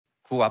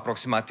Cu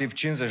aproximativ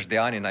 50 de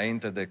ani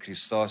înainte de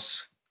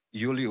Hristos,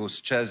 Iulius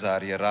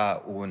Cezar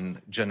era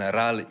un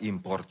general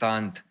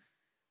important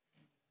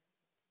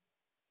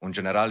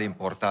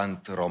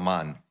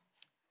roman.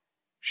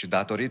 Și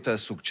datorită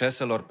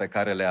succeselor pe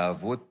care le-a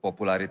avut,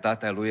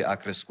 popularitatea lui a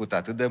crescut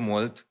atât de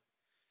mult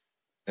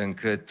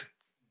încât,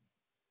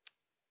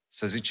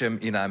 să zicem,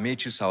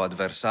 inamicii sau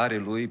adversarii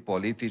lui,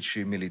 politici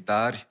și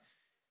militari,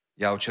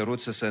 i-au cerut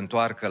să se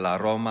întoarcă la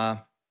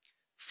Roma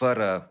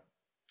fără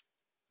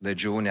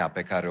legiunea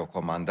pe care o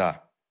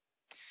comanda.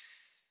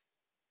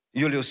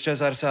 Iulius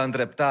Cezar s-a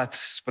îndreptat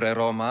spre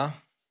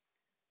Roma,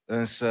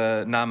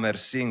 însă n-a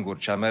mers singur,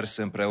 ci a mers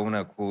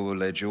împreună cu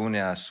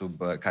legiunea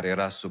care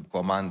era sub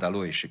comanda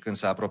lui. Și când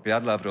s-a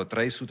apropiat la vreo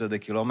 300 de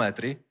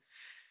kilometri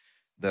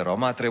de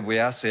Roma,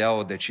 trebuia să ia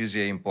o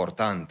decizie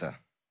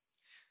importantă.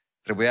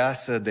 Trebuia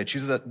să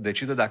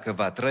decidă dacă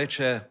va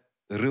trece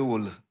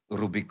râul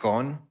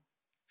Rubicon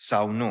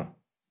sau nu.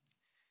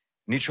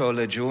 Nici o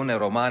legiune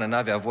romană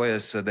n-avea voie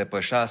să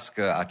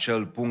depășească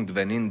acel punct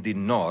venind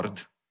din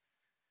nord,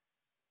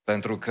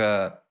 pentru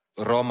că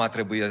Roma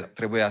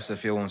trebuia să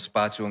fie un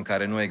spațiu în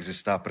care nu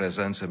exista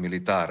prezență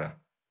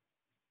militară.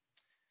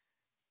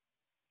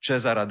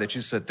 Cezar a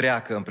decis să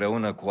treacă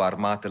împreună cu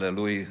armatele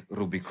lui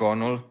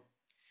Rubiconul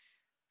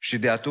și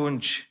de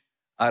atunci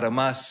a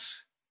rămas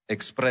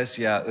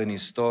expresia în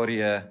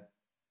istorie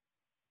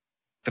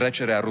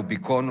trecerea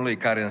Rubiconului,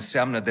 care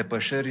înseamnă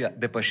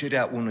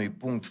depășirea unui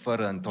punct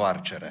fără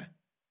întoarcere.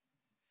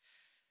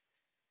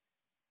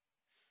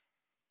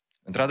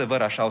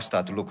 Într-adevăr, așa au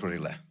stat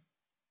lucrurile.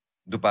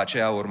 După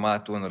aceea a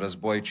urmat un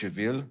război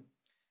civil,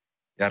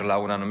 iar la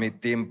un anumit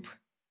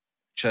timp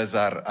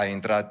Cezar a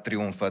intrat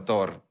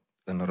triumfător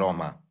în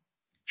Roma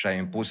și a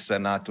impus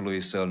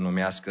senatului să îl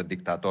numească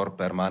dictator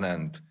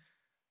permanent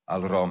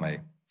al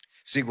Romei.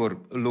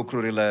 Sigur,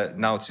 lucrurile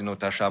n-au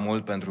ținut așa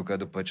mult pentru că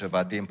după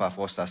ceva timp a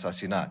fost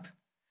asasinat.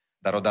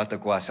 Dar odată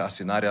cu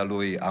asasinarea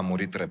lui a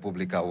murit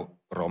Republica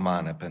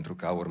Romană, pentru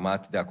că a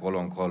urmat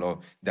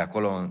de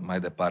acolo mai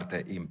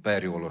departe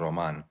Imperiul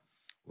Roman.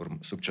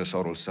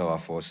 Succesorul său a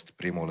fost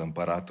primul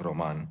împărat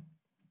roman.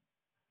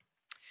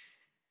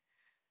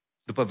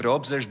 După vreo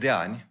 80 de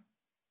ani,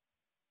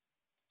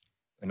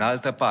 în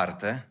altă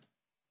parte,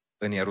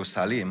 în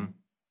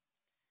Ierusalim,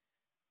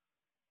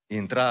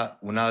 intra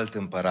un alt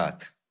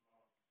împărat.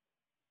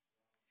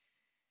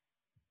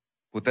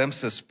 Putem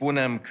să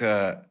spunem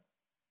că,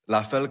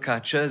 la fel ca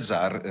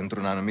Cezar,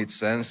 într-un anumit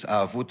sens,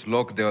 a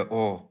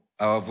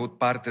avut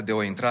parte de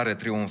o intrare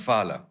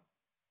triumfală.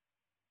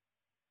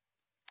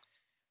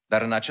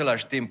 Dar în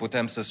același timp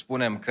putem să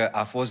spunem că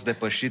a fost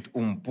depășit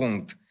un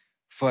punct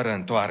fără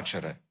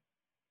întoarcere.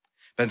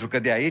 Pentru că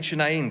de aici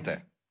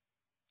înainte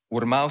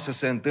urmau să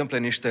se întâmple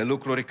niște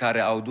lucruri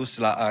care au dus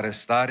la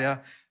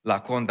arestarea, la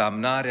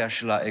condamnarea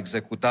și la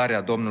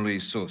executarea Domnului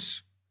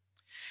Isus.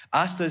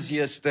 Astăzi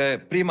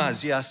este prima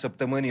zi a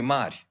săptămânii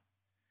mari.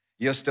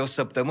 Este o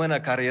săptămână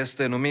care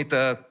este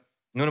numită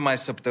nu numai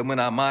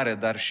săptămâna mare,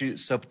 dar și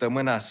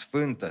săptămâna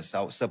sfântă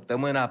sau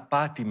săptămâna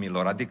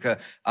patimilor, adică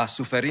a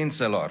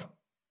suferințelor.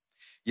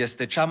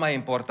 Este cea mai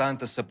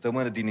importantă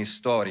săptămână din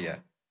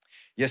istorie.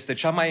 Este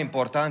cea mai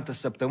importantă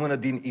săptămână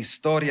din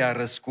istoria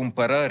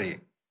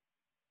răscumpărării.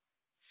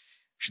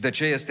 Și de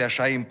ce este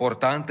așa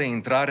importantă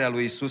intrarea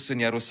lui Isus în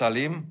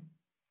Ierusalim?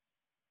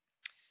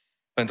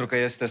 Pentru că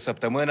este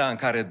săptămâna în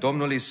care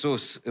Domnul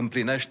Isus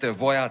împlinește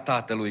voia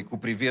Tatălui cu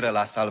privire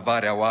la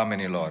salvarea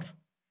oamenilor.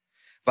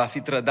 Va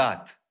fi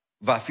trădat,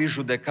 va fi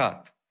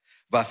judecat,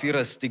 va fi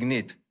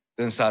răstignit,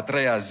 însă a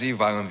treia zi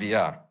va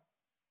învia.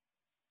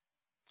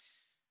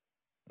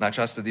 În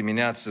această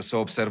dimineață să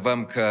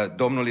observăm că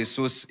Domnul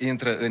Isus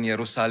intră în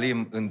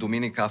Ierusalim în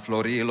Duminica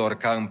Florilor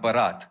ca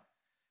împărat,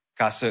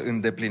 ca să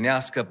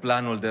îndeplinească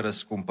planul de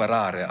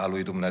răscumpărare a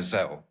lui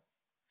Dumnezeu.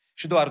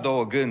 Și doar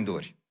două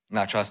gânduri în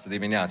această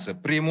dimineață.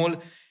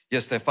 Primul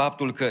este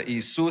faptul că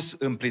Isus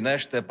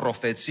împlinește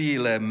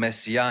profețiile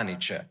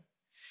mesianice.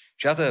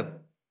 Și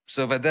iată,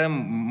 să vedem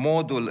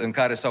modul în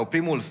care, sau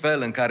primul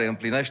fel în care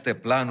împlinește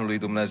planul lui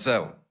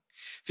Dumnezeu.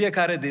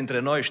 Fiecare dintre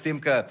noi știm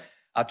că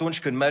atunci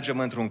când mergem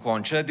într-un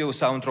concediu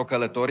sau într-o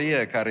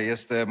călătorie care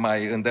este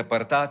mai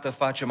îndepărtată,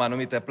 facem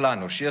anumite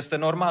planuri și este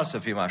normal să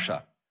fim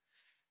așa.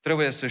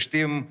 Trebuie să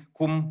știm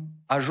cum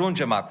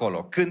ajungem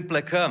acolo, când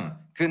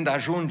plecăm, când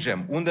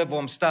ajungem, unde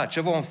vom sta,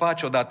 ce vom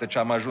face odată ce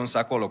am ajuns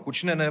acolo, cu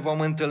cine ne vom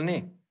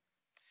întâlni.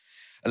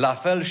 La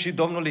fel și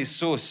Domnul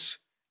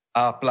Isus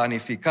a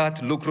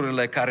planificat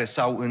lucrurile care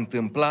s-au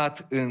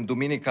întâmplat în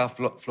Duminica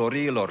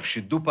Florilor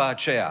și după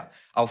aceea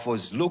au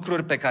fost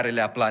lucruri pe care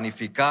le-a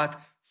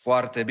planificat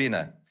foarte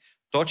bine.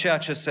 Tot ceea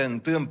ce se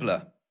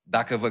întâmplă,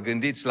 dacă vă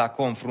gândiți la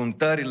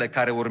confruntările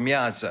care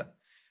urmează,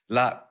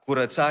 la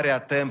curățarea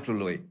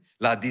templului,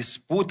 la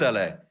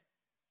disputele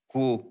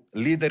cu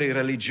liderii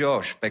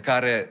religioși pe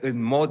care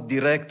în mod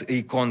direct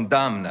îi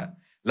condamnă,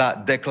 la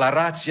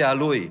declarația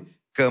lui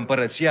că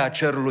împărăția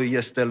cerului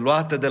este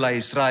luată de la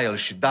Israel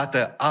și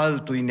dată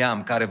altui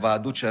neam care va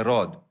aduce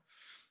rod,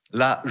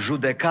 la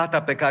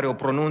judecata pe care o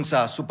pronunță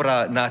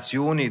asupra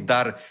națiunii,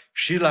 dar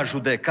și la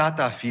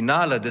judecata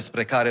finală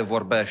despre care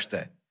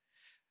vorbește.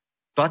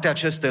 Toate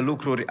aceste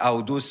lucruri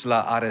au dus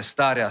la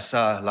arestarea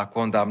sa, la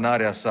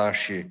condamnarea sa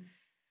și,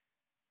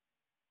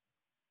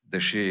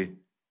 deși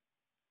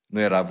nu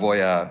era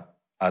voia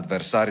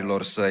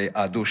adversarilor, să-i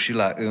aduc și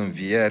la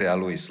învierea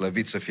lui,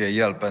 slăvit să fie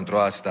el pentru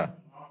asta.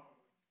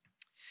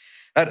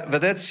 Dar,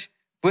 vedeți,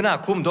 până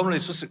acum Domnul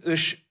Isus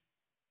își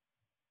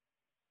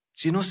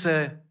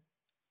ținuse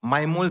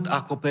mai mult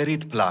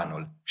acoperit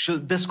planul și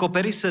îl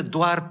descoperise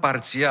doar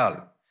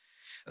parțial.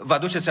 Vă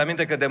aduceți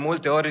aminte că de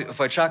multe ori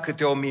făcea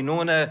câte o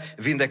minune,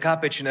 vindeca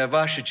pe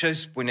cineva și ce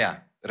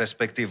spunea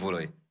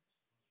respectivului?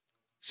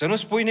 Să nu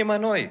spui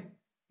nimănui,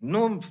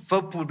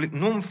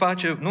 nu-mi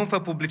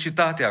fă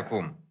publicitate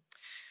acum.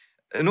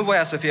 Nu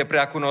voia să fie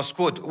prea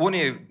cunoscut.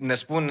 Unii, ne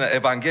spun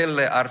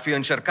Evangheliile, ar fi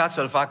încercat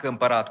să-l facă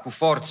împărat cu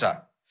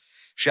forța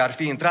și ar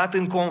fi intrat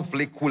în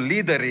conflict cu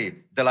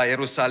liderii de la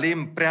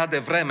Ierusalim prea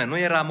devreme. Nu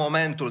era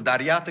momentul, dar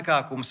iată că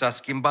acum s-a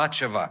schimbat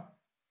ceva.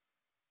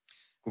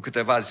 Cu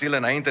câteva zile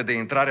înainte de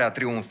intrarea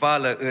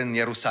triumfală în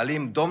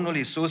Ierusalim, Domnul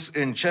Isus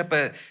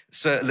începe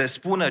să le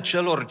spună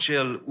celor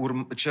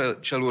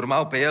ce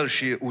urmau pe el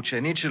și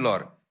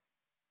ucenicilor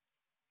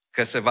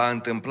că se va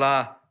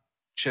întâmpla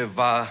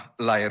ceva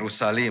la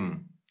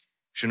Ierusalim.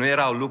 Și nu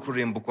erau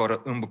lucruri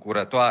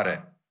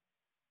îmbucurătoare.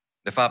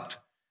 De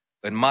fapt,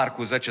 în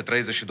Marcu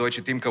 10:32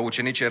 citim că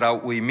ucenicii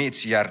erau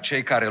uimiți, iar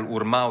cei care îl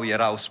urmau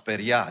erau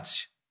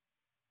speriați.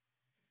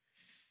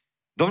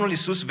 Domnul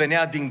Isus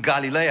venea din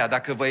Galileea,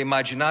 dacă vă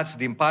imaginați,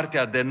 din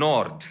partea de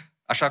nord,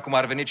 așa cum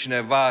ar veni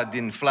cineva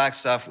din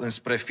Flagstaff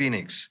înspre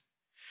Phoenix.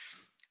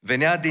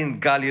 Venea din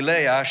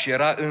Galileea și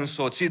era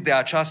însoțit de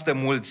această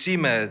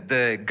mulțime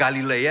de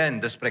galileieni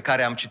despre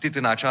care am citit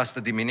în această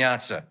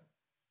dimineață.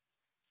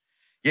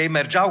 Ei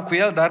mergeau cu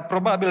el, dar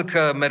probabil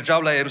că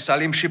mergeau la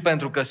Ierusalim și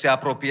pentru că se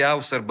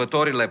apropiau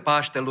sărbătorile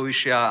Paștelui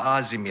și a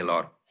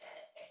Azimilor.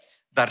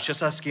 Dar ce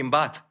s-a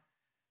schimbat?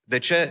 De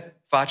ce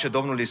face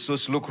Domnul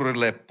Isus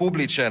lucrurile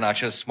publice în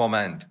acest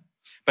moment?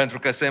 Pentru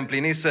că se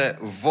împlinise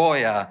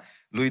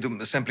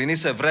se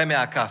împlinise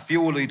vremea ca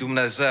Fiul lui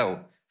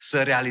Dumnezeu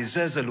să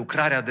realizeze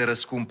lucrarea de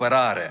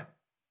răscumpărare,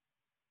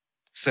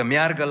 să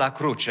meargă la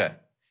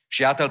cruce.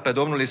 Și iată-l pe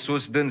Domnul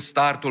Isus dând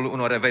startul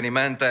unor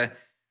evenimente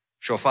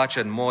și o face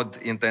în mod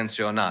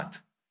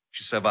intenționat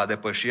și se va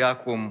depăși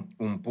acum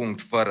un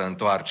punct fără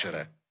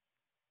întoarcere.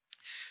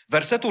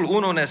 Versetul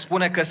 1 ne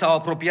spune că s-au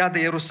apropiat de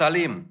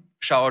Ierusalim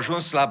și au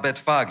ajuns la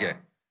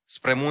Betfaghe,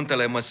 spre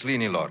Muntele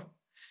Măslinilor.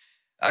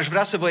 Aș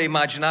vrea să vă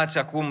imaginați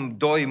acum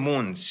doi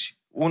munți,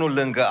 unul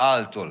lângă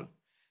altul.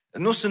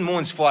 Nu sunt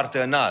munți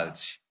foarte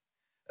înalți.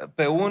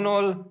 Pe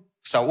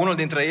unul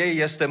dintre ei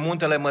este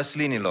Muntele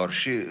Măslinilor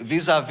și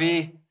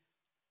vis-a-vis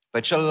pe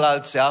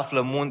celălalt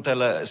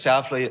se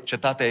află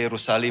cetatea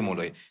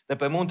Ierusalimului. De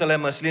pe Muntele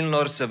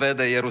Măslinilor se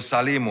vede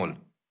Ierusalimul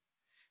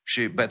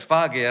și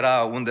Betfaghe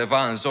era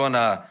undeva în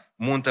zona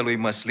Muntelui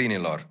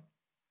Măslinilor.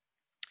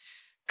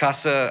 Ca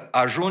să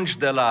ajungi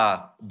de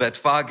la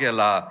Betfaghe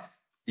la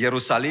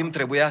Ierusalim,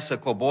 trebuia să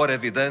cobori,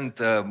 evident,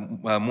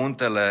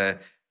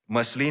 Muntele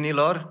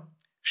Măslinilor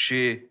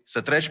și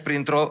să treci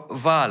printr-o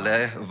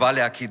vale,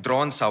 Valea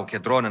Chidron sau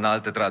Chedron în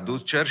alte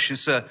traduceri, și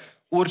să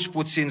urci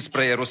puțin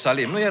spre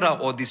Ierusalim. Nu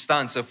era o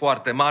distanță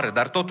foarte mare,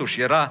 dar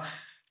totuși era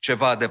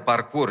ceva de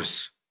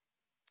parcurs.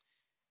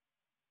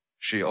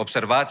 Și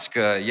observați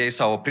că ei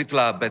s-au oprit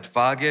la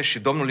Betfaghe și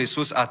Domnul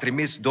Isus a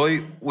trimis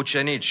 2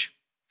 ucenici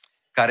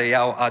care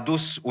i-au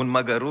adus un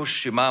măgăruș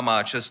și mama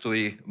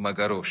acestui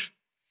măgăruș.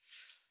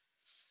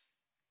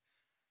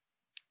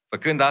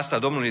 Făcând asta,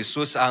 Domnul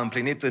Isus a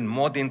împlinit în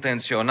mod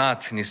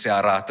intenționat, ni se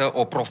arată,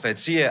 o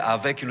profeție a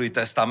Vechiului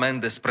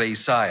Testament despre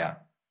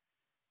Isaia.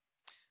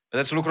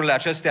 Vedeți, lucrurile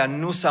acestea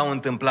nu s-au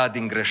întâmplat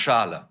din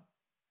greșeală.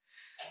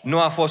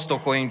 Nu a fost o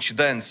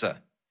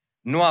coincidență.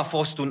 Nu a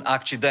fost un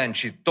accident,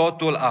 ci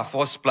totul a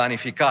fost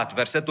planificat.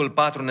 Versetul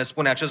 4 ne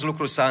spune: acest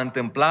lucru s-a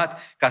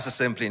întâmplat ca să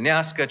se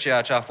împlinească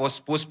ceea ce a fost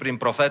spus prin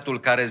profetul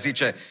care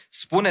zice: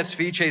 spuneți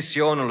fiicei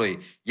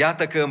Sionului,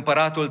 iată că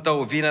împăratul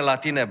tău vine la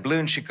tine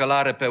blând și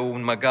călare pe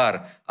un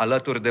măgar,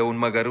 alături de un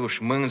măgăruș,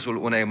 mânzul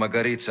unei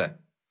măgărițe.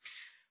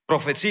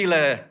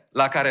 Profețiile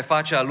la care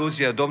face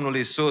aluzie Domnul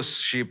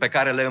Isus și pe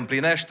care le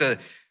împlinește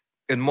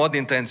în mod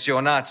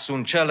intenționat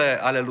sunt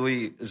cele ale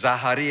lui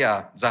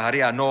Zaharia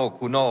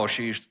 9:9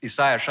 și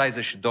Isaia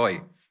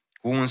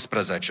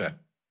 62:11.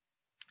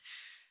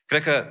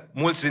 Cred că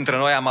mulți dintre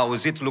noi am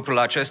auzit lucrul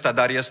acesta,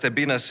 dar este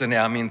bine să ne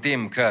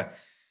amintim că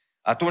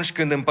atunci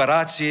când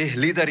împărații,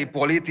 liderii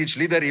politici,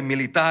 liderii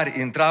militari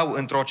intrau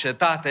într-o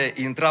cetate,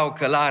 intrau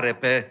călare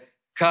pe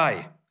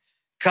cai.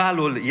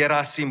 Calul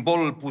era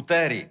simbolul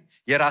puterii,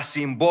 era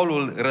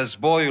simbolul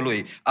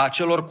războiului, a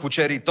celor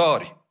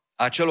cuceritori,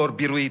 a celor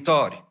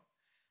biruitori.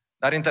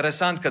 Dar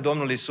interesant că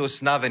Domnul Isus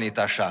n-a venit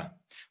așa.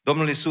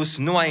 Domnul Isus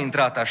nu a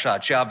intrat așa,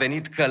 ci a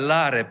venit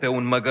călare pe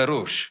un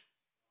măgăruș.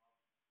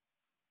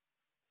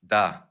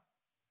 Da,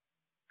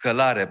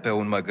 călare pe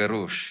un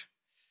măgăruș.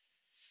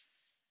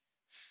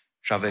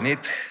 Și a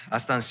venit,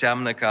 asta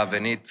înseamnă că a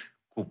venit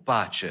cu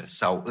pace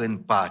sau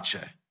în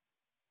pace.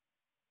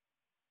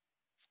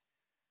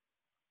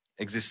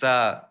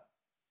 Exista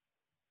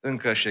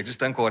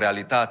există încă o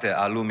realitate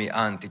a lumii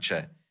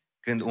antice.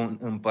 Când un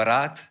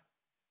împărat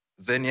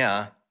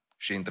venea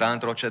și intra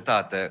într-o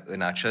cetate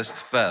în acest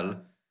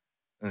fel,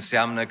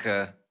 înseamnă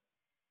că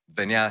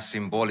venea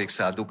simbolic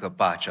să aducă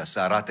pacea, să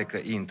arate că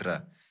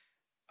intră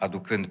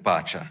aducând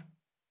pacea.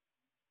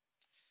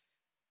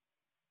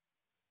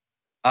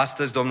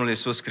 Astăzi Domnul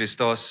Isus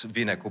Hristos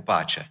vine cu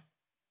pace.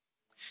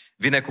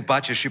 Vine cu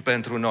pace și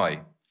pentru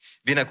noi.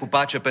 Vine cu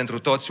pace pentru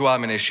toți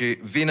oamenii și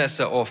vine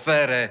să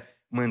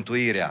ofere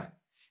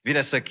mântuirea.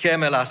 Vine să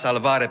cheme la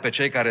salvare pe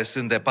cei care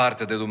sunt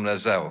departe de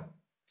Dumnezeu.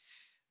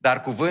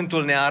 Dar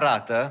cuvântul ne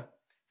arată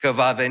că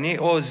va veni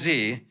o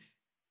zi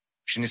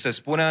și ni se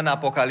spune în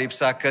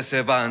Apocalipsa că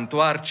se va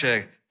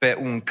întoarce pe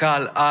un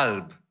cal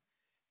alb,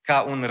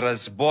 ca un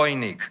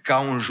războinic, ca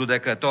un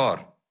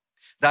judecător.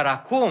 Dar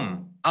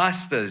acum,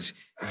 astăzi,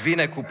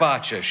 vine cu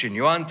pace și în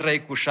Ioan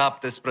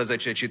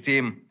 3:17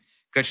 citim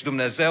căci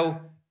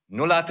Dumnezeu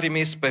nu l-a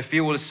trimis pe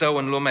Fiul Său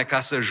în lume ca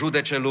să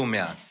judece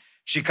lumea,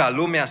 ci ca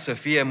lumea să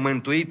fie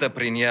mântuită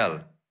prin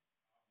El.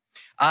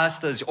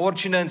 Astăzi,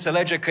 oricine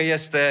înțelege că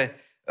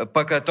este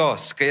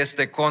păcătos, că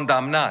este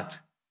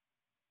condamnat,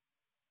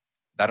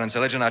 dar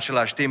înțelege în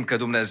același timp că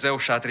Dumnezeu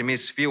și-a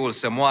trimis Fiul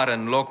să moară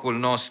în locul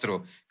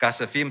nostru, ca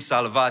să fim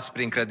salvați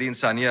prin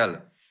credința în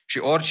El. Și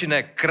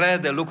oricine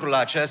crede lucrul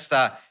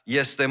acesta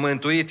este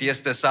mântuit,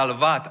 este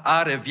salvat,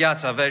 are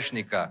viața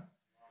veșnică.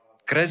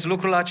 Crezi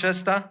lucrul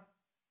acesta?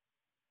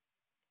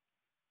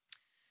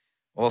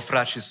 O,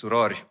 frați și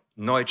surori,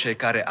 noi cei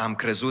care am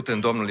crezut în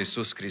Domnul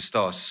Isus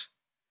Hristos,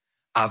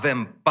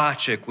 avem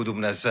pace cu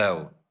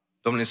Dumnezeu.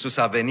 Domnul Isus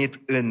a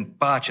venit în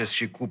pace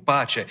și cu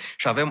pace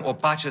și avem o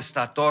pace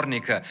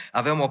statornică,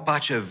 avem o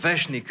pace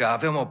veșnică,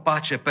 avem o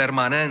pace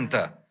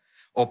permanentă.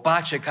 O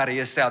pace care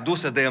este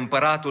adusă de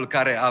Împăratul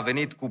care a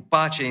venit cu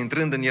pace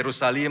intrând în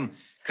Ierusalim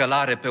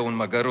călare pe un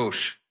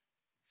măgăruș.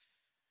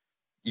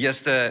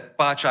 Este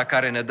pacea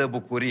care ne dă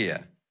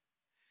bucurie,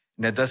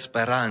 ne dă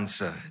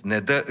speranță, ne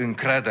dă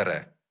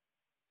încredere.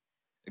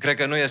 Cred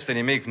că nu este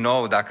nimic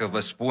nou dacă vă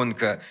spun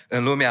că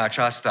în lumea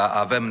aceasta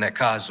avem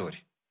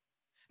necazuri.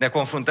 Ne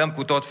confruntăm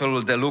cu tot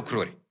felul de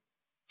lucruri,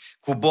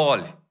 cu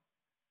boli,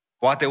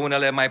 poate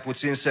unele mai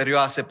puțin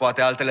serioase,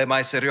 poate altele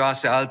mai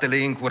serioase, altele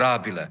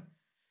incurabile,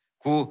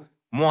 cu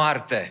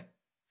moarte,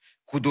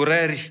 cu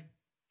dureri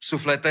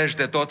sufletești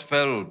de tot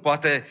felul,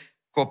 poate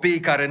copii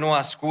care nu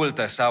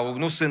ascultă sau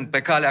nu sunt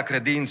pe calea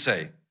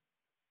credinței.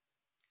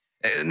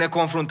 Ne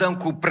confruntăm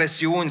cu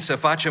presiuni să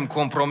facem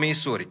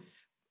compromisuri,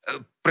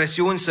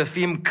 presiuni să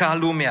fim ca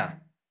lumea.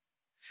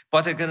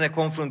 Poate că ne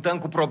confruntăm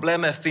cu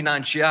probleme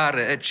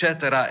financiare, etc.,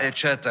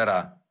 etc.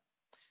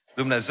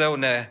 Dumnezeu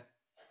ne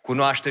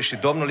cunoaște și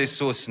Domnul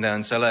Isus ne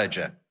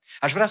înțelege.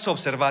 Aș vrea să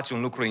observați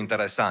un lucru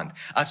interesant.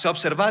 Ați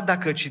observat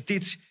dacă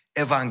citiți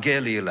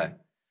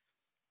Evangheliile.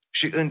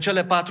 Și în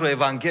cele 4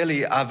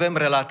 Evanghelii avem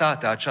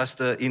relatată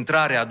această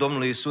intrare a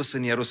Domnului Isus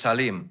în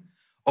Ierusalim.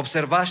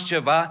 Observați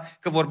ceva?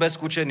 Că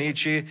vorbesc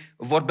ucenicii,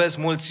 vorbesc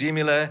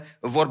mulțimile,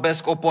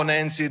 vorbesc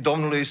oponenții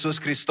Domnului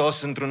Isus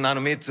Hristos într-un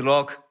anumit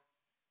loc.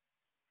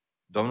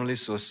 Domnul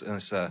Isus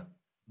însă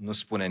nu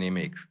spune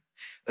nimic.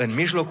 În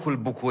mijlocul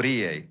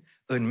bucuriei,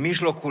 în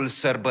mijlocul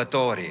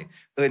sărbătorii,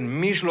 în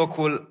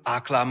mijlocul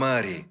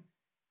aclamării,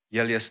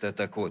 El este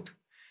tăcut.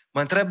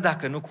 Mă întreb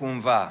dacă nu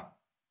cumva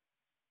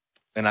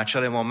în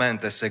acele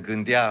momente se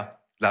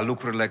gândea la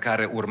lucrurile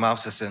care urmau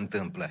să se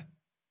întâmple.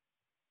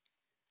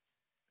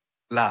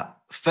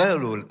 La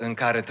felul în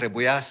care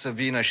trebuia să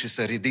vină și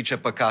să ridice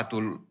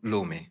păcatul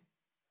lumii.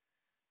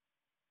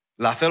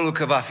 La felul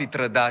că va fi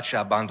trădat și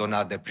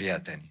abandonat de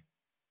prieteni.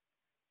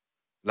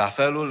 La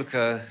felul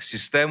că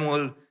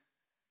sistemul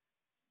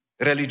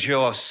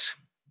religios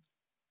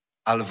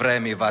al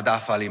vremii va da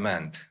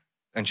faliment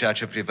în ceea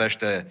ce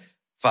privește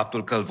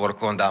faptul că îl vor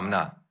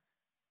condamna.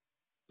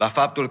 La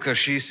faptul că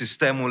și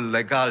sistemul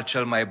legal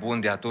cel mai bun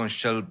de atunci,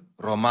 cel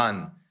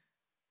roman,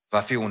 va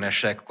fi un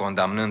eșec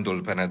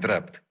condamnându-l pe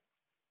nedrept.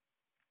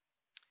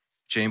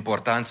 Ce e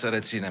important să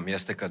reținem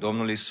este că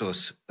Domnul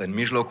Isus, în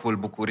mijlocul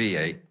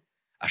bucuriei,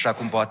 așa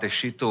cum poate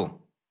și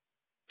tu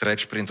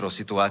treci printr-o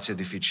situație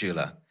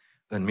dificilă,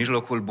 în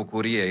mijlocul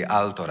bucuriei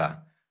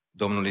altora,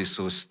 Domnul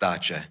Isus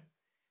tace.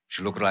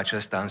 Și lucrul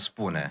acesta îmi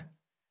spune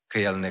că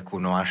El ne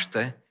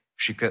cunoaște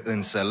și că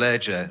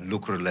înțelege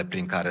lucrurile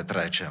prin care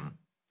trecem.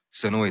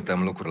 Să nu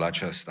uităm lucrul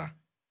acesta.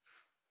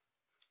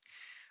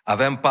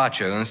 Avem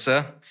pace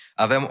însă,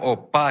 avem o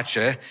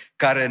pace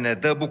care ne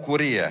dă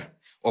bucurie,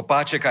 o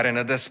pace care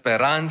ne dă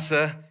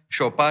speranță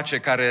și o pace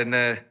care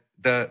ne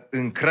dă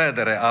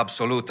încredere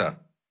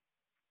absolută.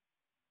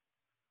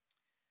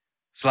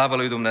 Slavă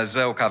lui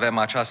Dumnezeu că avem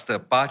această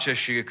pace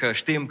și că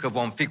știm că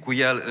vom fi cu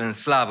El în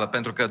slavă,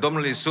 pentru că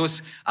Domnul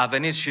Isus a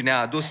venit și ne-a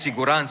adus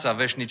siguranța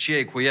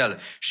veșniciei cu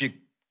El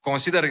și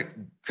consider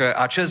că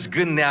acest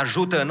gând ne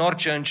ajută în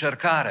orice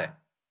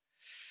încercare.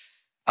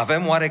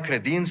 Avem oare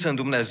credință în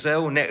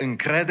Dumnezeu? Ne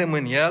încredem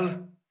în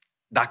El?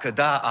 Dacă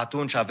da,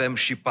 atunci avem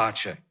și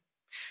pace.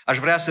 Aș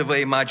vrea să vă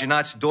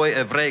imaginați 2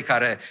 evrei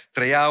care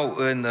trăiau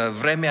în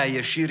vremea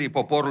ieșirii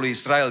poporului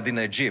Israel din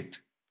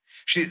Egipt.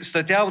 Și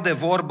stăteau de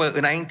vorbă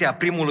înaintea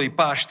primului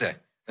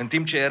Paște, în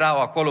timp ce erau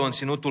acolo în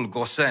ținutul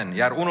Gosen,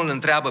 iar unul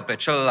întreabă pe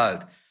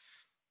celălalt: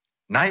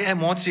 n-ai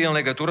emoții în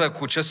legătură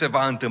cu ce se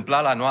va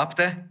întâmpla la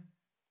noapte?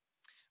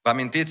 Vă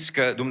amintiți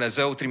că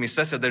Dumnezeu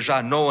trimisese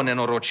deja 9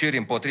 nenorociri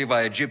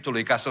împotriva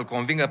Egiptului ca să-l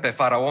convingă pe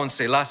faraon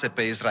să-i lase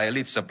pe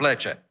israeliți să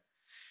plece.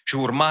 Și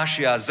urma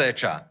și a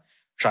 10-a,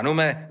 și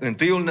anume,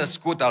 întâiul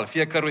născut al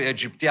fiecărui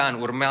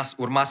egiptean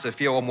urma să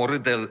fie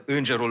omorât de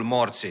îngerul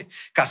morții.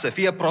 Ca să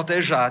fie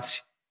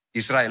protejați,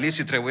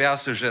 israeliții trebuiau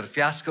să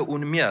jertfească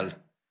un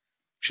miel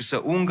și să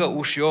ungă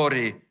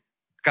ușiorii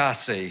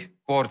casei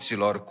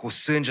porților cu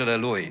sângele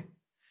lui,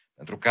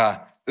 pentru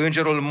ca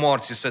îngerul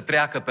morții să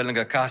treacă pe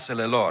lângă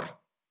casele lor.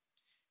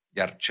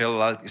 Iar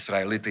celălalt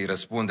israelit îi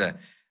răspunde: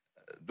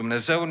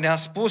 Dumnezeu ne-a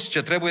spus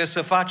ce trebuie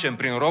să facem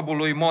prin robul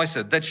lui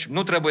Moise, deci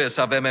nu trebuie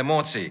să avem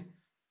emoții.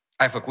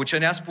 Ai făcut ce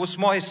ne-a spus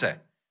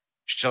Moise?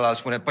 Și celălalt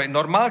spune: păi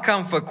normal că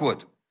am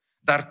făcut,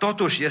 dar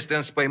totuși este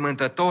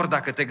înspăimântător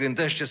dacă te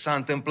gândești ce s-a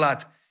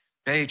întâmplat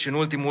pe aici în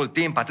ultimul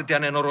timp, atâtea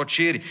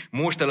nenorociri,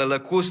 muștele,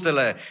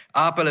 lăcustele,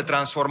 apele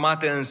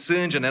transformate în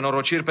sânge,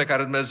 nenorociri pe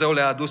care Dumnezeu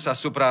le-a adus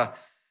asupra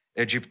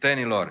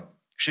egiptenilor.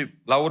 Și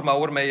la urma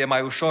urmei e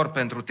mai ușor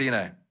pentru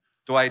tine.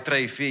 Tu ai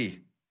 3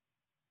 fii,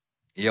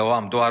 eu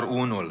am doar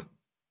unul.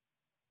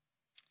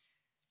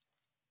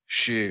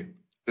 Și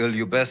îl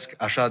iubesc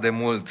așa de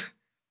mult.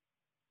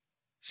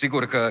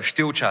 Sigur că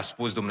știu ce a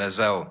spus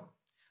Dumnezeu.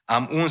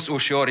 Am uns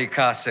ușorii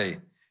casei,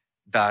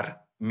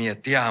 dar mi-e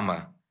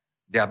teamă.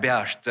 De-abia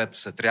aștept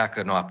să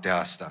treacă noaptea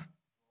asta.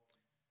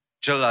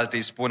 Celălalt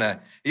îi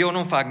spune: eu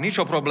nu fac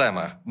nicio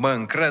problemă, mă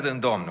încred în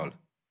Domnul.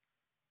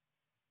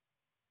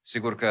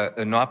 Sigur că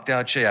în noaptea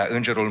aceea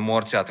îngerul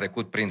morții a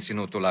trecut prin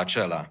ținutul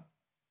acela.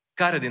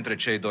 Care dintre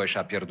cei 2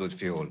 și-a pierdut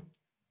fiul?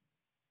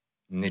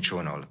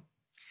 Niciunul.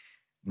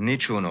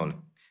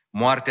 Niciunul.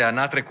 Moartea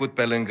n-a trecut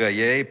pe lângă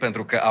ei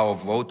pentru că au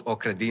avut o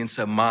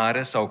credință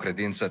mare sau o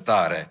credință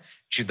tare,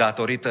 ci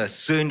datorită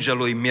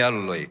sângelui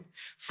mielului.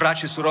 Frați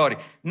și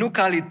surori, nu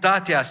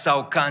calitatea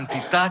sau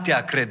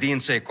cantitatea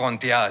credinței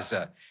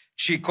contează,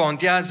 ci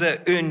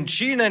contează în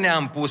cine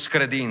ne-am pus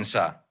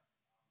credința.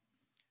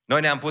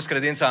 Noi ne-am pus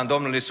credința în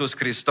Domnul Isus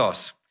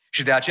Hristos.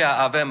 Și de aceea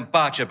avem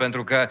pace,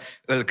 pentru că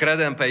îl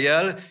credem pe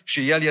El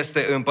și El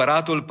este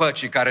împăratul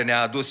păcii care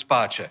ne-a adus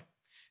pace.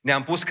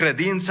 Ne-am pus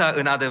credința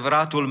în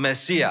adevăratul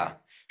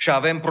Mesia și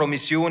avem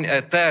promisiuni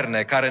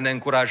eterne care ne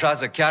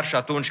încurajează chiar și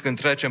atunci când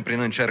trecem prin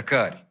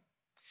încercări.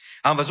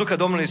 Am văzut că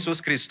Domnul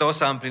Isus Hristos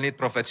a împlinit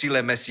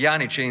profețiile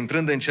mesianice,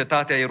 intrând în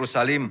cetatea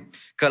Ierusalim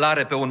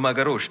călare pe un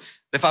măgăruș.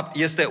 De fapt,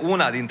 este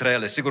una dintre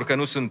ele. Sigur că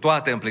nu sunt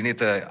toate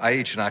împlinite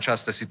aici, în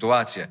această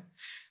situație.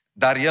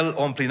 Dar El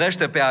o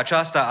împlinește pe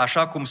aceasta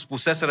așa cum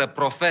spuseseră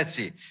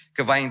profeții,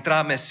 că va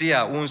intra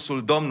Mesia,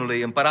 unsul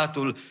Domnului,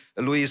 împăratul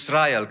lui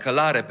Israel,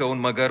 călare pe un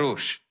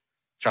măgăruș.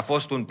 Și a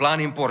fost un plan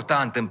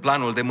important în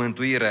planul de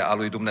mântuire a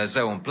lui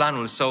Dumnezeu, în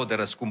planul său de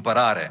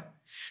răscumpărare.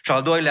 Și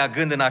al doilea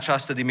gând în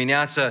această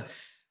dimineață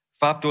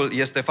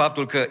este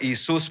faptul că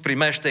Isus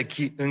primește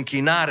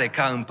închinare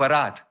ca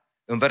împărat.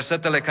 În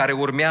versetele care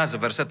urmează,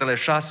 versetele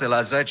 6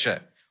 la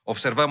 10,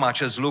 observăm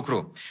acest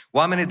lucru.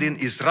 Oamenii din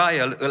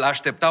Israel îl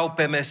așteptau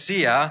pe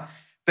Mesia,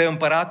 pe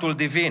împăratul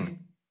divin,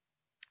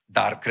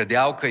 dar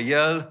credeau că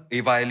El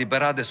îi va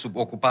elibera de sub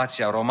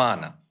ocupația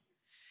romană.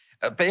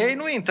 Pe ei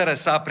nu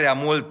interesa prea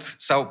mult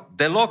sau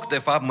deloc, de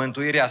fapt,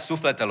 mântuirea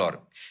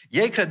sufletelor.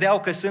 Ei credeau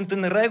că sunt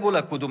în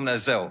regulă cu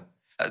Dumnezeu.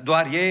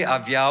 Doar ei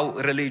aveau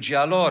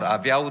religia lor,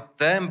 aveau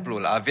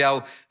templul,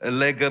 aveau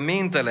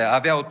legămintele,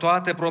 aveau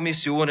toate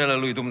promisiunile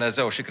lui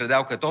Dumnezeu și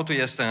credeau că totul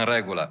este în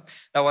regulă.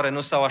 Dar oare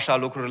nu stau așa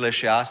lucrurile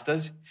și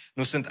astăzi?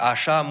 Nu sunt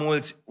așa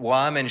mulți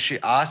oameni și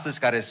astăzi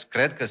care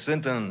cred că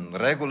sunt în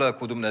regulă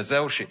cu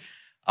Dumnezeu și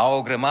au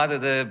o grămadă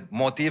de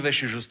motive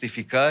și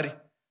justificări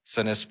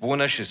să ne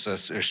spună și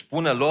să își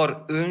spună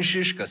lor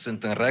înșiși că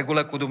sunt în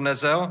regulă cu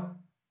Dumnezeu?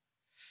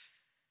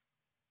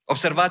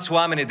 Observați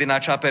oamenii din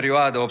acea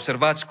perioadă,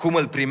 observați cum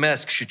îl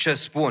primesc și ce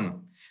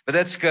spun.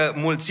 Vedeți că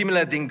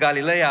mulțimile din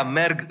Galileea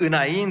merg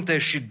înainte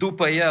și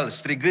după el,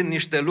 strigând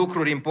niște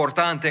lucruri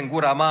importante în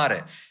gura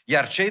mare.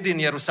 Iar cei din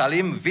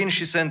Ierusalim vin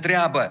și se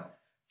întreabă: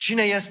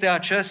 cine este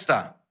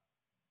acesta?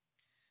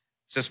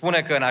 Se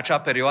spune că în acea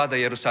perioadă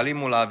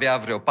Ierusalimul avea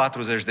vreo 40.000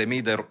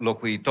 de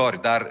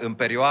locuitori, dar în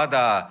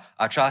perioada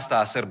aceasta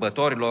a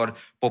sărbătorilor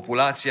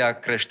populația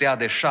creștea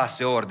de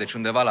 6 ori, deci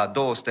undeva la 240-250.000.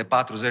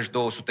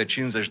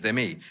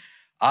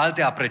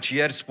 Alte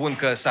aprecieri spun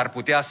că s-ar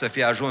putea să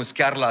fie ajuns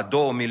chiar la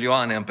 2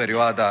 milioane în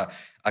perioada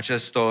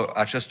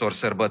acestor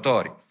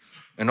sărbători.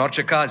 În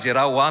orice caz,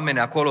 erau oameni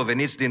acolo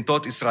veniți din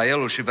tot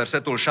Israelul și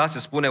versetul 6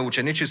 spune: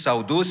 ucenicii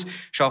s-au dus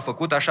și au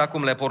făcut așa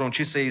cum le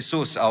poruncise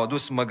Isus. Au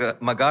adus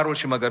măgarul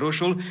și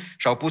măgărușul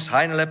și au pus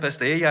hainele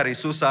peste ei, iar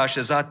Isus s-a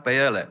așezat pe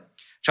ele.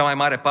 Cea mai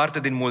mare parte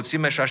din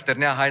mulțime și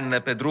așternea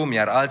hainele pe drum,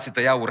 iar alții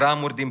tăiau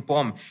ramuri din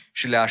pom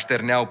și le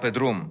așterneau pe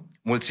drum.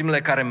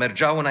 Mulțimile care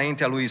mergeau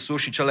înaintea lui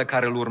Isus și cele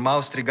care îl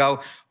urmau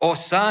strigau: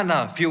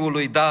 Osana, fiul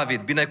lui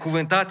David,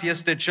 binecuvântat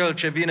este cel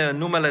ce vine în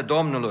numele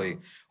Domnului,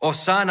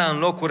 Osana în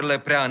locurile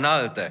prea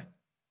înalte.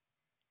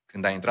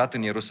 Când a intrat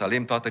în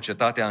Ierusalim, toată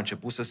cetatea a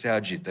început să se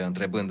agite,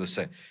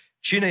 întrebându-se: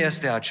 Cine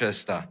este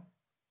acesta?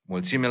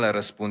 Mulțimile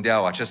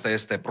răspundeau, acesta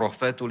este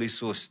Profetul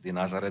Isus din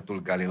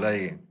Nazaretul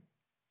Galileii.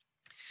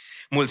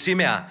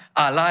 Mulțimea,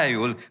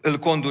 alaiul, îl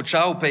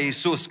conduceau pe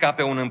Isus ca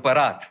pe un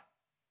împărat.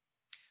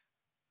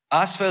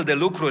 Astfel de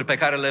lucruri pe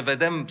care le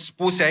vedem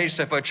spuse aici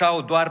se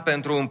făceau doar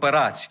pentru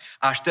împărați.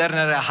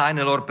 Așternerea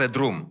hainelor pe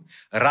drum,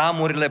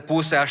 ramurile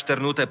puse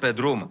așternute pe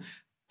drum,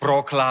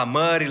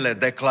 proclamările,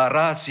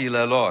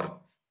 declarațiile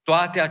lor.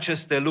 Toate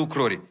aceste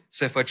lucruri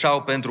se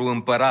făceau pentru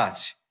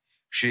împărați.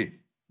 Și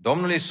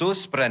Domnul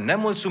Isus, spre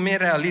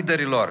nemulțumirea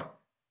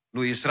liderilor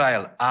lui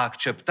Israel, a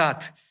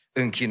acceptat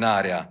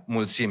închinarea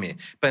mulțimii,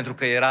 pentru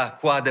că era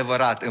cu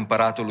adevărat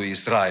împăratul lui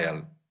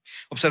Israel.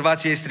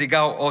 Observați, ei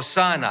strigau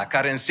Osana,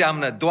 care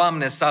înseamnă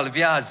Doamne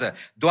salvează,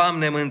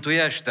 Doamne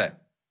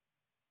mântuiește.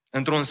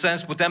 Într-un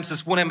sens putem să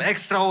spunem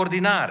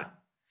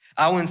extraordinar.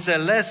 Au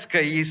înțeles că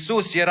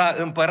Isus era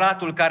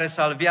împăratul care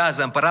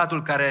salvează,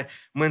 împăratul care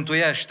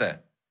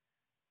mântuiește.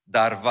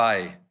 Dar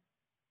vai,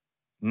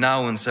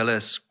 n-au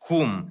înțeles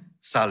cum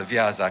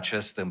salvează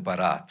acest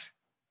împărat.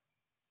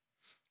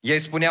 Ei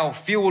spuneau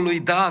fiul lui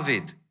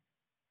David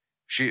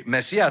și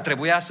Mesia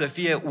trebuia să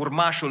fie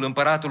urmașul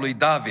împăratului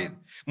David.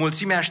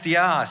 Mulțimea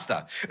știa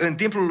asta. În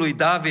timpul lui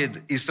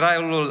David,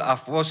 Israelul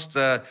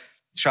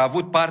și-a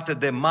avut parte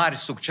de mari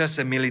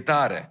succese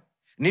militare.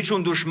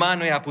 Niciun dușman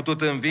nu i-a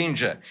putut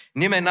învinge,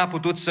 nimeni n-a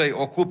putut să-i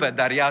ocupe,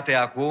 dar iată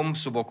acum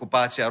sub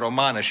ocupația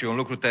romană și e un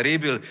lucru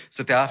teribil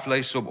să te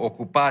afli sub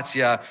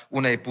ocupația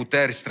unei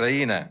puteri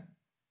străine.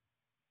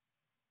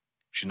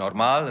 Și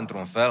normal,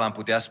 într-un fel, am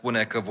putea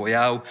spune că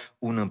voiau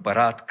un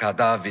împărat ca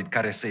David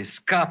care să-i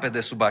scape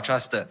de sub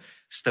această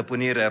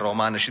stăpânire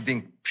romană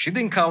și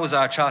din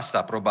cauza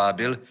aceasta,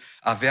 probabil,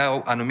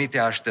 aveau anumite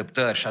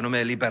așteptări, și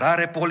anume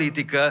liberare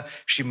politică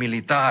și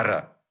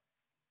militară.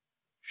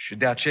 Și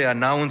de aceea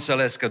n-au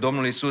înțeles că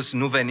Domnul Isus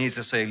nu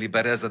venise să-i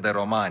elibereze de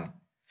romani.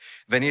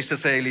 Venise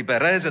să-i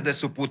elibereze de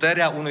sub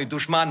puterea unui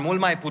dușman mult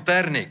mai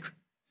puternic.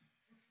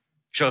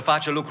 Și el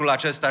face lucrul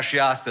acesta și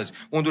astăzi.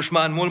 Un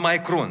dușman mult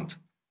mai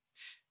crunt.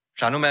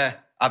 Și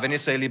anume, a venit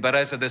să-i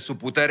elibereze de sub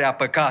puterea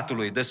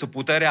păcatului, de sub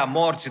puterea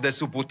morții, de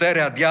sub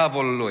puterea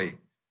diavolului.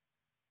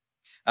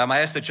 Dar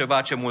mai este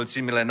ceva ce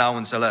mulțimile n-au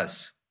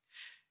înțeles.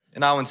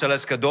 N-au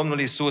înțeles că Domnul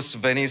Isus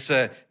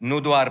venise nu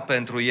doar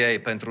pentru ei,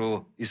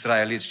 pentru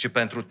israeliți, ci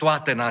pentru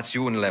toate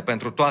națiunile,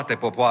 pentru toate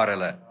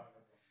popoarele.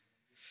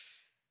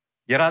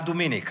 Era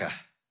duminică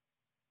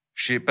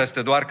și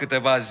peste doar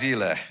câteva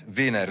zile,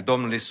 vineri,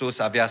 Domnul Isus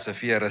avea să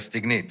fie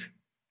răstignit.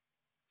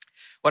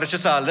 Oare ce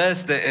s-a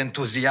ales de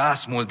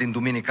entuziasmul din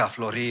Duminica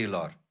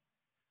Floriilor?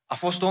 A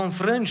fost o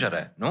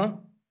înfrângere,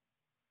 nu?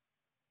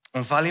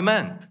 Un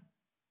faliment.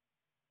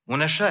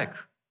 Un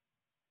eșec.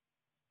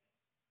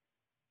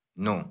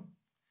 Nu.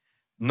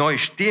 Noi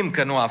știm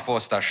că nu a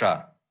fost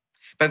așa.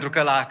 Pentru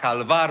că la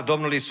Calvar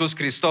Domnul Isus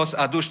Hristos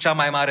a dus cea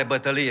mai mare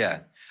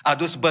bătălie. A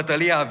dus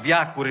bătălia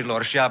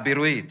veacurilor și a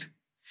biruit.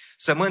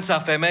 Sămânța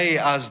femeii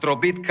a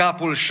zdrobit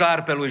capul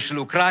șarpelui și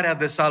lucrarea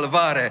de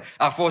salvare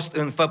a fost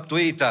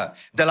înfăptuită.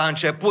 De la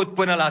început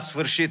până la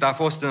sfârșit a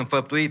fost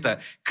înfăptuită.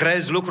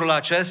 Crezi lucrul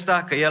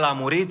acesta, că El a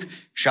murit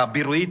și a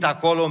biruit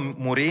acolo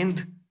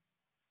murind?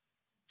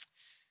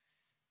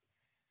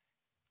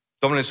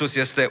 Domnul Iisus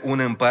este un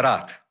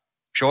împărat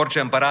și orice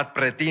împărat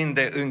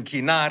pretinde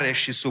închinare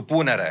și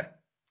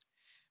supunere.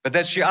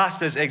 Vedeți, și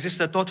astăzi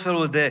există tot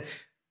felul de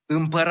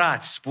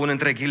împărați, spun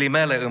între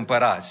ghilimele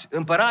împărați.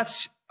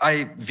 Împărați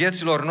ai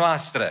vieților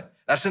noastre,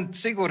 dar sunt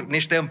sigur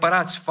niște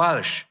împărați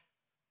falși.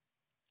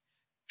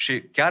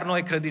 Și chiar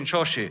noi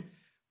credincioșii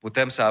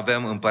putem să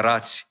avem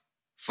împărați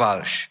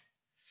falși.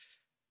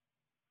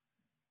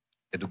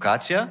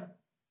 Educația?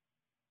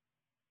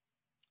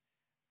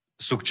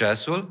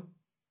 Succesul?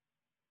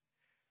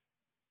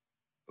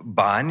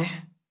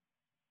 Bani?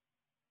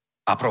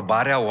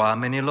 Aprobarea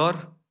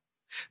oamenilor?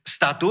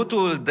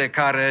 Statutul de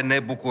care ne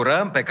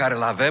bucurăm, pe care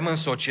îl avem în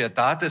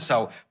societate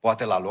sau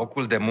poate la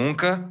locul de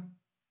muncă?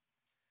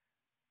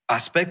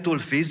 Aspectul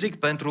fizic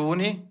pentru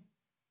unii?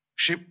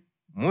 Și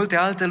multe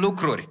alte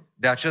lucruri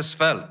de acest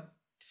fel.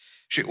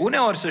 Și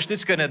uneori să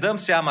știți că ne dăm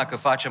seama că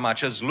facem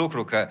acest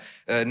lucru, că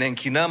ne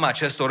închinăm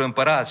acestor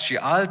împărați și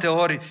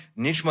alteori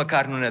nici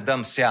măcar nu ne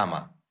dăm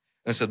seama.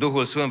 Însă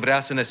Duhul Sfânt vrea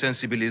să ne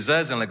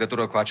sensibilizeze în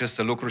legătură cu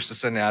aceste lucruri și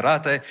să ne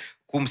arate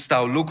cum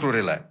stau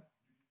lucrurile.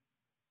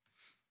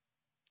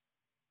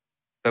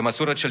 Pe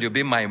măsură ce îl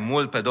iubim mai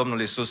mult pe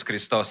Domnul Isus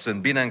Hristos,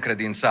 sunt bine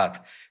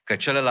încredințat că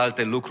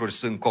celelalte lucruri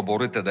sunt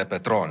coborâte de pe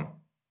tron.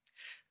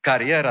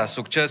 Cariera,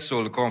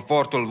 succesul,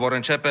 confortul vor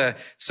începe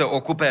să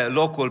ocupe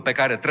locul pe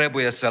care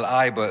trebuie să-l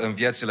aibă în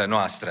viețile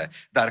noastre.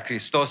 Dar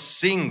Hristos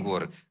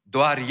singur,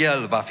 doar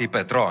El va fi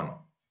pe tron.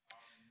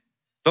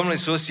 Domnul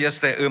Isus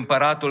este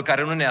împăratul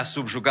care nu ne-a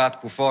subjugat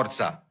cu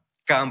forța,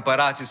 ca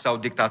împărații sau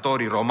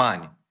dictatorii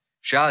romani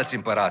și alți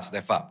împărați, de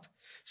fapt.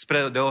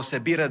 Spre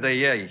deosebire de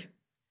ei,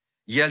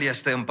 El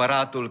este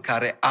împăratul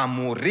care a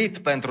murit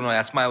pentru noi.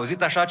 Ați mai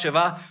auzit așa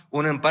ceva?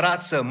 Un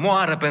împărat să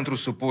moară pentru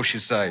supușii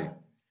săi.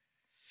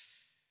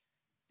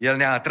 El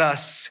ne-a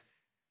atras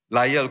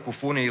la El cu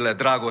funiile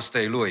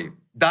dragostei Lui.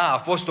 Da, a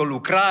fost o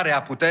lucrare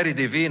a puterii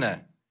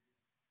divine,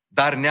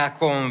 dar ne-a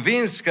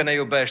convins că ne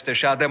iubește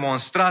și a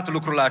demonstrat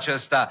lucrul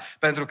acesta,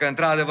 pentru că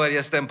într-adevăr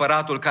este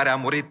împăratul care a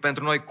murit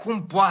pentru noi.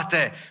 Cum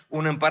poate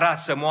un împărat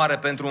să moară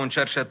pentru un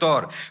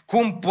cerșetor?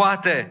 Cum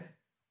poate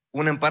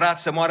un împărat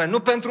să moară nu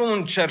pentru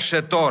un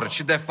cerșetor,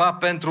 ci de fapt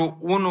pentru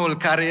unul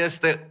care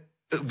este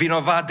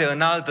vinovat de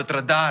înaltă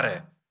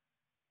trădare?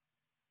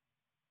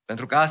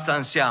 Pentru că asta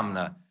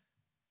înseamnă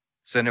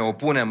să ne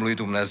opunem lui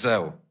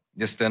Dumnezeu.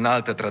 Este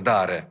înaltă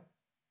trădare.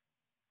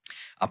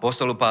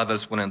 Apostolul Pavel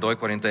spune în 2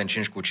 Corinteni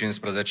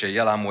 5:15,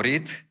 El a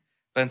murit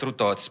pentru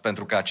toți,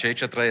 pentru ca cei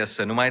ce trăiesc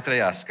să nu mai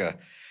trăiască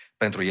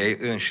pentru ei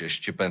înșiși,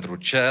 ci pentru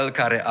Cel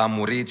care a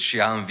murit și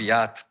a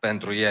înviat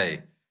pentru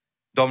ei.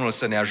 Domnul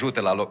să ne ajute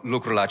la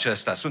lucrul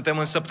acesta. Suntem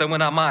în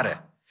săptămâna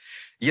mare.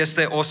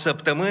 Este o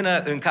săptămână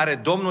în care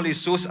Domnul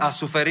Isus a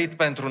suferit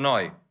pentru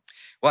noi.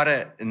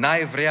 Oare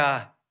n-ai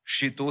vrea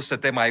și tu să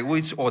te mai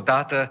uiți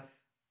odată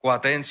cu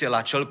atenție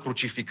la Cel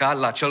crucificat,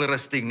 la Cel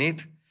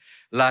răstignit,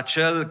 la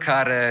Cel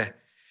care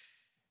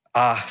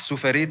a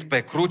suferit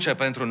pe cruce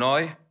pentru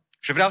noi?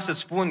 Și vreau să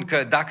spun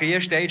că dacă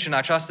ești aici în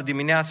această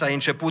dimineață, ai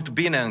început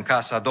bine în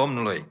casa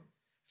Domnului,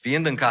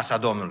 fiind în casa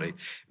Domnului.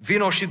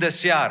 Vino și de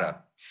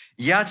seară.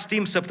 Ia-ți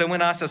timp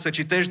săptămâna asta să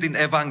citești din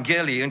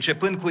Evanghelii,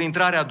 începând cu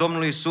intrarea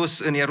Domnului Isus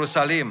în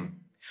Ierusalim.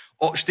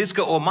 Știți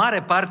că o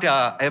mare parte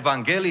a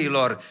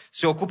Evangheliilor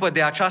se ocupă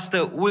de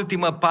această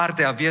ultimă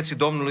parte a vieții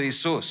Domnului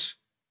Isus.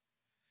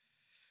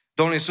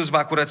 Domnul Isus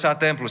va curăța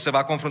templul, se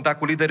va confrunta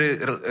cu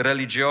liderii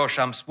religioși.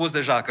 Am spus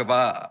deja că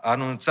va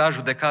anunța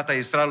judecata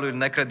Israelului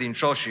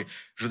necredincioși și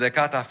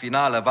judecata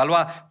finală. Va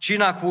lua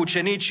cina cu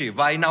ucenicii,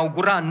 va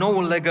inaugura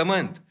noul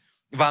legământ,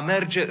 va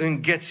merge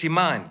în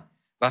Ghețimani,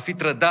 va fi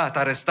trădat,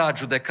 arestat,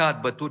 judecat,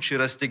 bătut și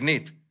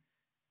răstignit.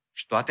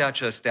 Și toate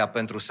acestea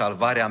pentru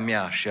salvarea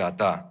mea și a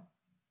ta.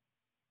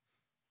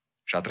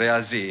 Și a treia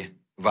zi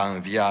va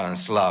învia în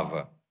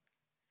slavă.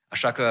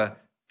 Așa că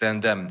te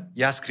îndemn,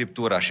 ia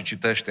Scriptura și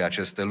citește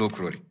aceste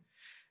lucruri.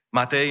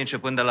 Matei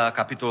începând de la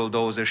capitolul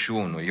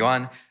 21,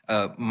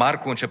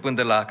 Marcu începând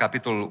de la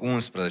capitolul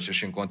 11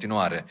 și în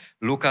continuare,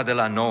 Luca de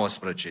la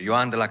 19,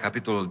 Ioan de la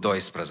capitolul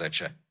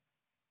 12.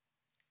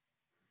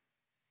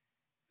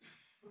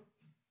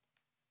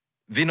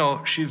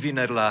 Vino și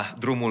vineri la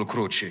drumul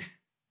crucii.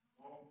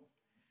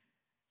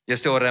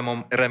 Este o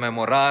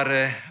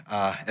rememorare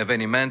a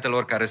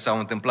evenimentelor care s-au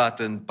întâmplat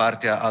în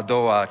partea a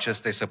doua a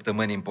acestei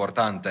săptămâni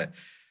importante.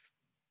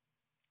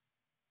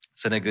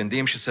 Să ne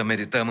gândim și să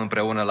medităm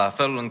împreună la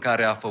felul în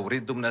care a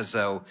făurit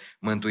Dumnezeu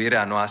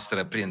mântuirea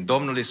noastră prin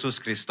Domnul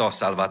Isus Hristos,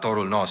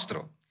 Salvatorul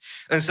nostru.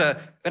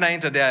 Însă,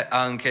 înainte de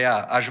a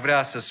încheia, aș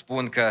vrea să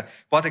spun că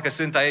poate că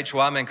sunt aici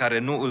oameni care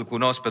nu îl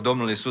cunosc pe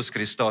Domnul Isus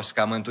Hristos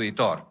ca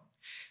mântuitor.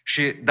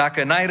 Și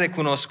dacă n-ai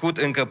recunoscut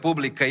încă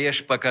public că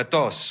ești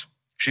păcătos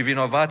și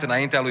vinovat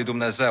înaintea lui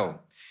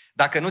Dumnezeu,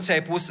 dacă nu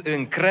ți-ai pus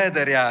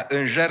încrederea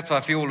în jertfa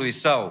Fiului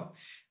Său,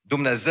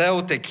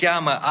 Dumnezeu te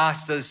cheamă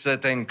astăzi să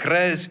te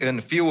încrezi în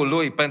Fiul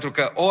Lui, pentru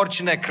că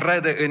oricine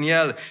crede în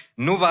El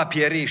nu va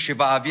pieri și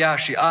va avea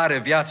și are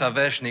viața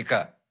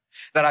veșnică.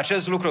 Dar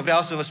acest lucru,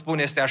 vreau să vă spun,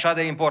 este așa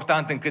de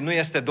important încât nu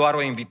este doar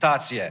o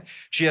invitație,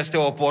 ci este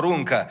o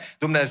poruncă.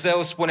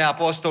 Dumnezeu, spune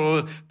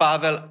apostolul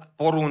Pavel,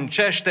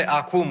 poruncește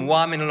acum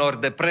oamenilor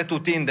de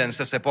pretutindeni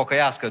să se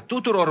pocăiască,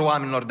 tuturor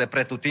oamenilor de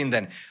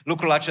pretutindeni.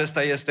 Lucrul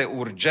acesta este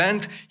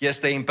urgent,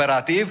 este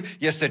imperativ,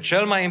 este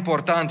cel mai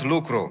important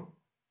lucru.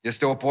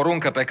 Este o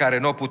poruncă pe care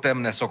nu o putem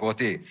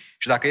nesocoti.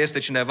 Și dacă este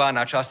cineva în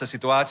această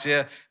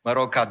situație, mă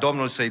rog ca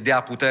Domnul să-i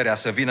dea puterea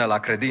să vină la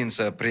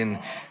credință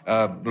prin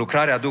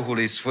lucrarea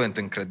Duhului Sfânt,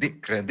 în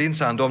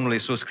credința în Domnul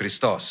Isus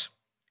Hristos.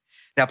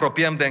 Ne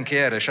apropiem de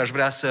încheiere și aș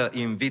vrea să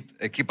invit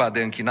echipa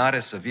de închinare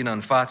să vină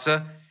în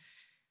față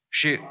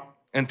și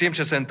în timp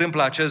ce se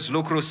întâmplă acest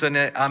lucru să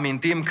ne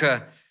amintim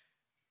că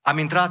am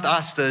intrat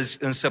astăzi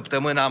în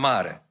săptămâna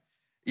mare.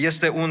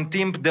 Este un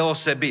timp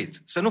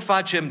deosebit. Să nu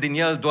facem din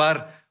el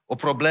doar o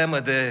problemă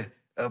de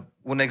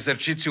un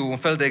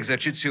fel de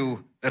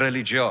exercițiu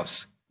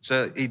religios.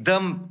 Să îi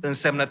dăm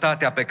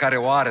însemnătatea pe care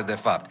o are de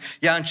fapt.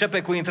 Ea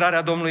începe cu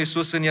intrarea Domnului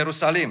Isus în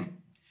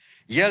Ierusalim.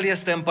 El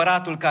este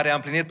împăratul care a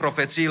împlinit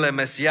profețiile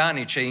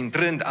mesianice,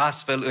 intrând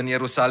astfel în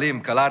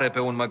Ierusalim, călare pe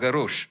un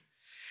măgăruș.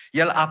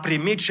 El a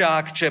primit și a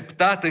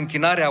acceptat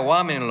închinarea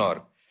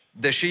oamenilor,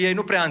 deși ei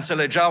nu prea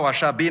înțelegeau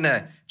așa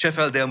bine ce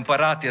fel de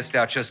împărat este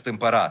acest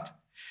împărat.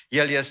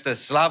 El este,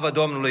 slavă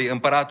Domnului,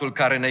 împăratul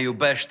care ne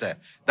iubește,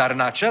 dar în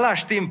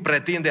același timp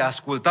pretinde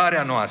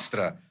ascultarea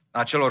noastră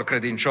a celor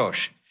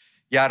credincioși.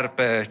 Iar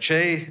pe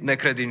cei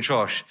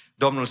necredincioși,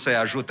 Domnul să-i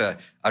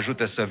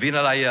ajute să vină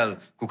la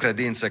El cu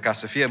credință ca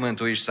să fie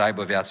mântuiți și să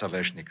aibă viața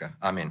veșnică.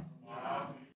 Amin.